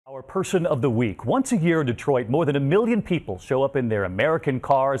Our Person of the Week. Once a year in Detroit, more than 1 million people show up in their American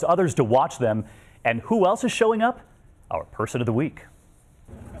cars, others to watch them. And who else is showing up? Our Person of the Week.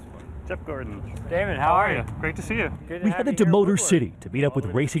 Jeff Gordon. David, how are you? Great to see you. Good We have headed you to here Motor aboard. City to meet up with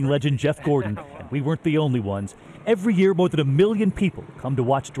racing legend Jeff Gordon, and we weren't the only ones. Every year, more than 1 million people come to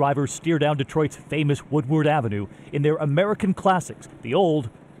watch drivers steer down Detroit's famous Woodward Avenue in their American classics, the old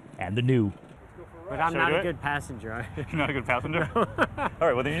and the new. But I'm Shall we not do a it? good passenger. You're not a good passenger? All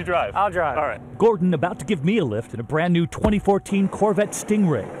right, well, then you drive. I'll drive. All right. Gordon about to give me a lift in a brand new 2014 Corvette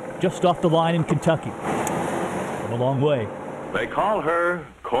Stingray, just off the line in Kentucky. Come a long way. They call her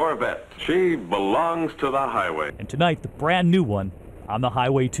Corvette. She belongs to the highway. And tonight, the brand new one on the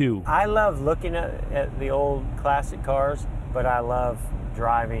highway too. I love looking at the old classic cars, but I love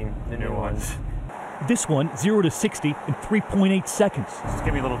driving the new ones. This one, 0 to 60 in 3.8 seconds. Just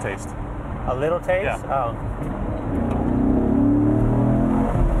give me a little taste. A little taste? Yeah. Oh.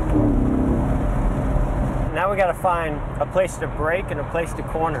 Now we got to find a place to brake and a place to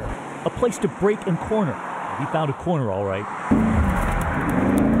corner. A place to brake and corner. We found a corner all right.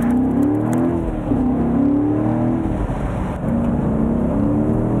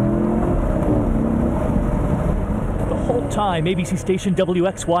 The whole time, ABC station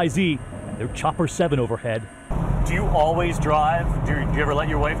WXYZ and their Chopper 7 overhead. Do you always drive? Do you ever let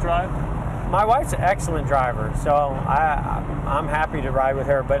your wife drive? My wife's an excellent driver, so I'm happy to ride with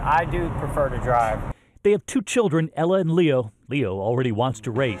her, but I do prefer to drive. They have 2 children, Ella and Leo. Leo already wants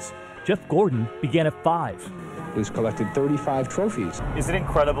to race. Jeff Gordon began at 5. He's collected 35 trophies. Is it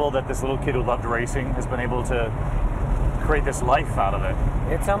incredible that this little kid who loved racing has been able to create this life out of it?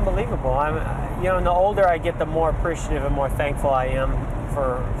 It's unbelievable. And the older I get, the more appreciative and more thankful I am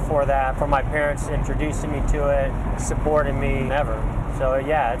for that, for my parents introducing me to it, supporting me ever. So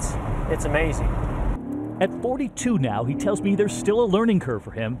yeah, it's amazing. At 42 now, he tells me there's still a learning curve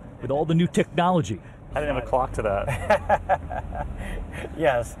for him with all the new technology. I didn't have a clock to that.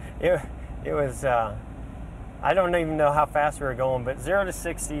 Yes, it was. I don't even know how fast we were going, but 0 to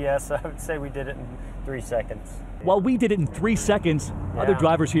 60, yes, I would say we did it in 3 seconds. While we did it in 3 seconds, other Yeah.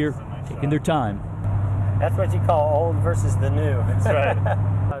 drivers here taking their time. That's what you call old versus the new. That's right.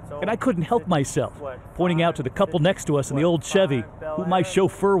 And I couldn't help myself, pointing out to the couple next to us in the old Chevy who my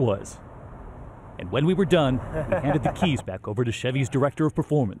chauffeur was. And when we were done, we handed the keys back over to Chevy's director of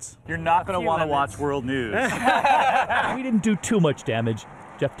performance. You're not going to Few want to limits. watch World News. We didn't do too much damage,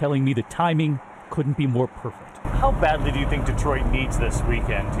 Jeff telling me the timing couldn't be more perfect. How badly do you think Detroit needs this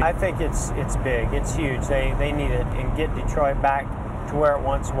weekend? I think it's big, it's huge. They need it and get Detroit back to where it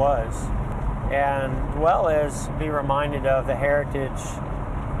once was. And well as be reminded of the heritage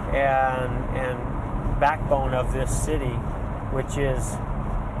and backbone of this city, which is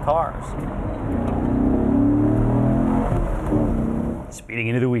cars. Speeding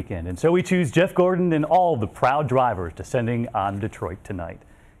into the weekend, and so we choose Jeff Gordon and all the proud drivers descending on Detroit tonight.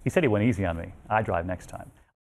 He said he went easy on me. I drive next time.